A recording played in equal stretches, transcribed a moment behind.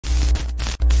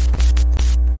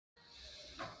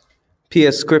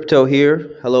PS Crypto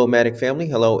here. Hello, Matic family.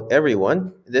 Hello,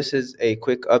 everyone. This is a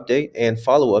quick update and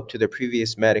follow-up to the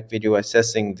previous Matic video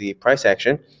assessing the price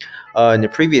action. In the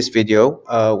previous video,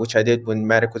 which I did when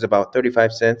Matic was about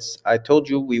 35 cents, I told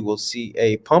you we will see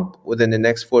a pump within the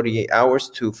next 48 hours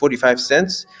to 45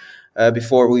 cents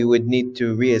before we would need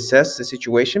to reassess the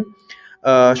situation.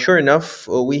 Sure enough,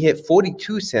 we hit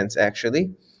 42 cents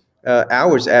actually.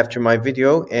 Hours after my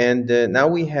video, and now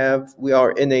we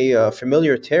are in a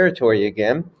familiar territory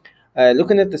again.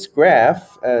 Looking at this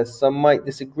graph, some might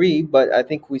disagree, but I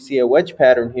think we see a wedge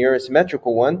pattern here, a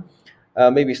symmetrical one,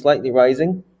 maybe slightly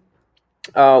rising.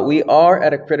 We are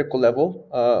at a critical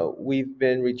level. We've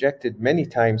been rejected many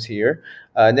times here.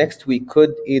 Next, we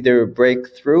could either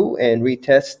break through and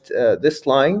retest this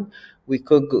line. We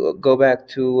could go back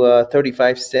to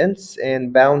 35 cents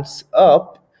and bounce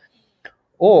up,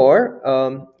 or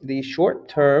the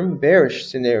short-term bearish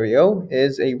scenario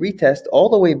is a retest all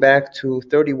the way back to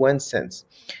 31 cents.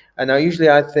 And now usually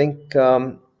I think,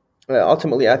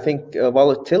 ultimately I think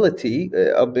volatility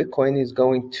of Bitcoin is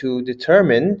going to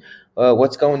determine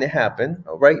what's going to happen.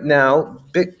 Right now,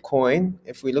 Bitcoin,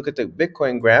 if we look at the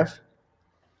Bitcoin graph,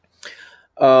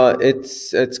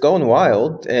 it's going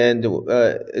wild, and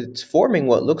it's forming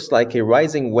what looks like a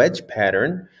rising wedge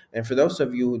pattern. And for those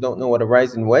of you who don't know what a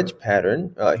rising wedge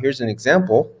pattern, here's an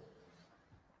example.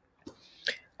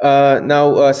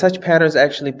 Now, such patterns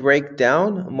actually break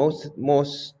down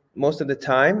most of the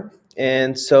time,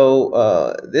 and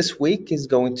so this week is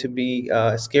going to be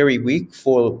a scary week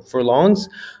for longs,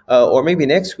 or maybe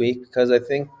next week, because I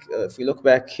think if we look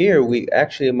back here, we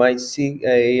actually might see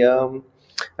a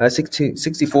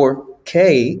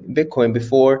 64K Bitcoin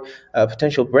before a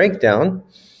potential breakdown.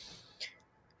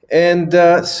 And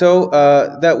so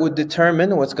that would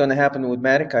determine what's going to happen with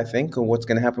Matic, I think, or what's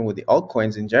going to happen with the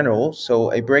altcoins in general. So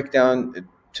a breakdown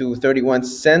to 31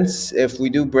 cents, if we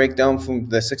do break down from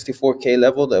the 64K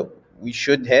level that we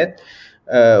should hit,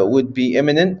 would be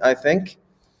imminent, I think.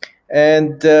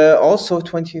 And also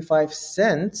 25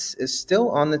 cents is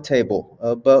still on the table,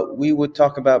 but we would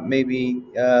talk about maybe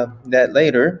that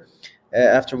later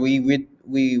after we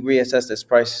reassess this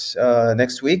price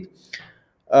next week.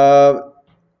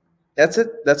 That's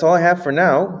it. That's all I have for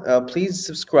now. Please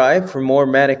subscribe for more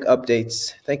Matic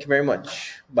updates. Thank you very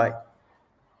much. Bye.